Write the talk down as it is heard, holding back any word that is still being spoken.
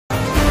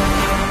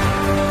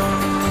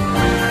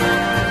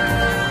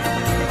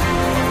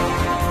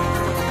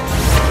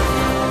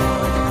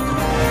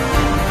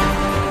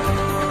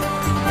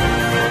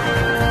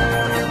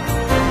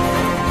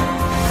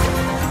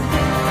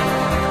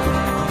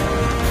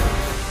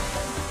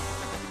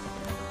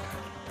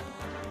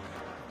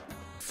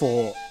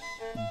for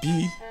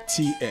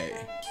BTA,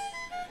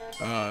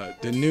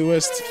 the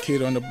newest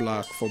kid on the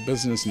block for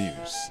business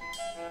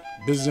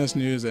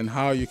news and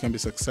how you can be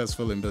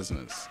successful in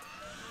business.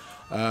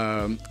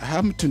 I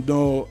happen to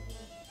know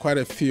quite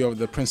a few of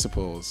the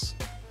principals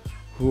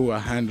who are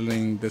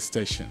handling this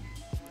station.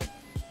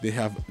 They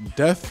have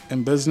depth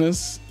in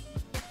business.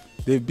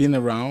 They've been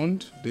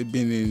around. They've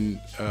been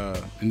in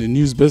the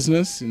news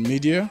business, in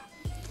media,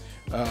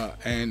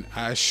 and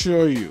I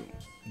assure you,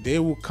 they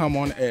will come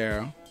on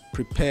air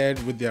prepared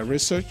with their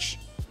research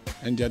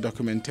and their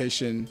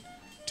documentation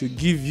to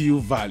give you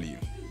value.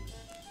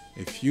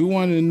 If you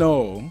want to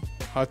know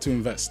how to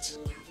invest,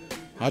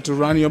 how to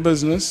run your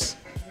business,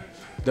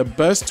 the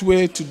best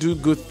way to do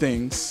good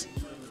things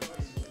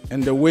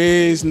and the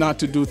ways not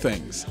to do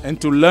things, and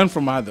to learn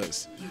from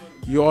others,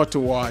 you ought to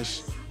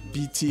watch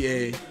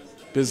BTA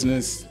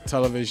Business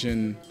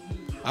Television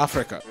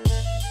Africa.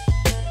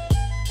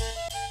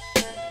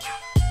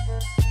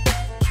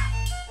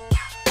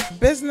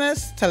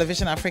 Business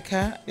Television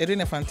Africa, you're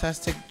doing a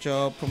fantastic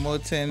job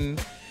promoting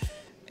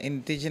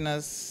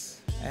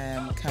indigenous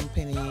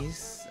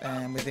companies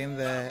within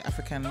the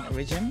African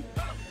region,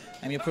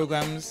 and your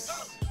programs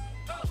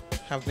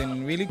have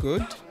been really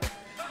good,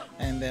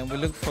 and we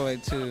look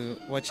forward to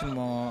watching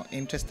more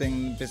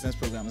interesting business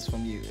programs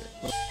from you.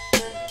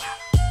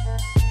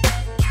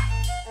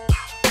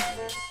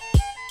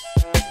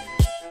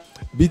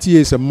 BTA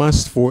is a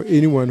must for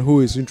anyone who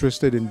is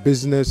interested in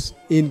business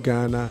in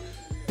Ghana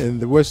and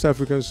the West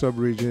African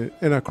sub-region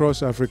and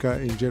across Africa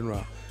in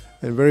general.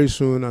 And very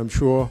soon, I'm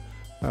sure,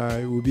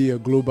 it will be a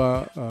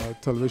global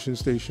television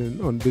station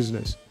on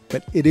business.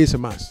 But it is a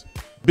must.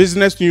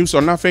 Business news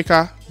on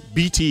Africa,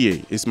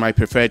 BTA is my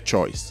preferred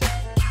choice.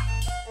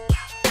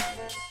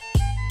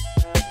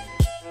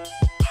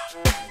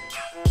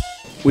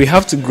 We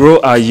have to grow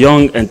our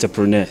young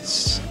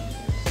entrepreneurs,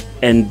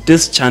 and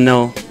this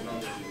channel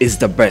is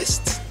the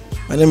best.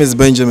 My name is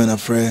Benjamin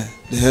Afre,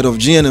 the head of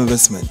GN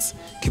Investments.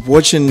 Keep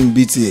watching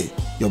BTA,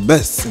 your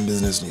best in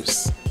business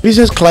news.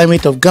 Business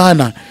climate of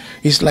Ghana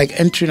is like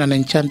entering an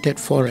enchanted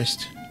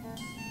forest,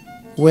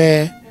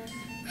 where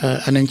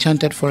an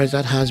enchanted forest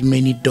that has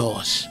many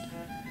doors.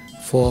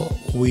 For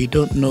we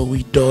don't know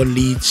which door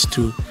leads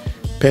to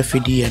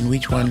perfidy and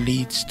which one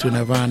leads to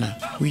nirvana,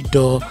 which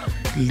door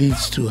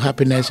leads to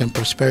happiness and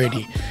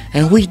prosperity,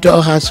 and which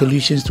door has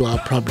solutions to our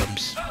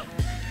problems.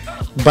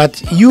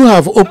 But you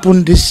have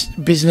opened this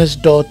business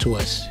door to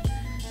us.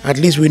 At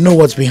least we know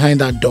what's behind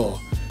that door.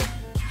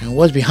 And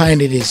what's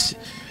behind it is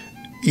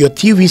your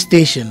TV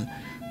station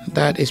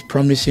that is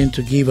promising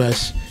to give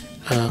us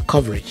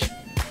coverage,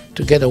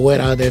 to get the word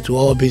out there to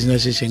all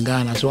businesses in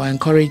Ghana. So I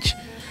encourage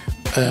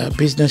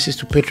businesses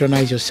to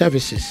patronize your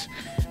services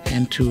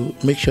and to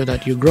make sure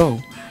that you grow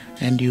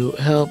and you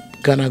help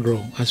Ghana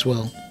grow as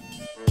well.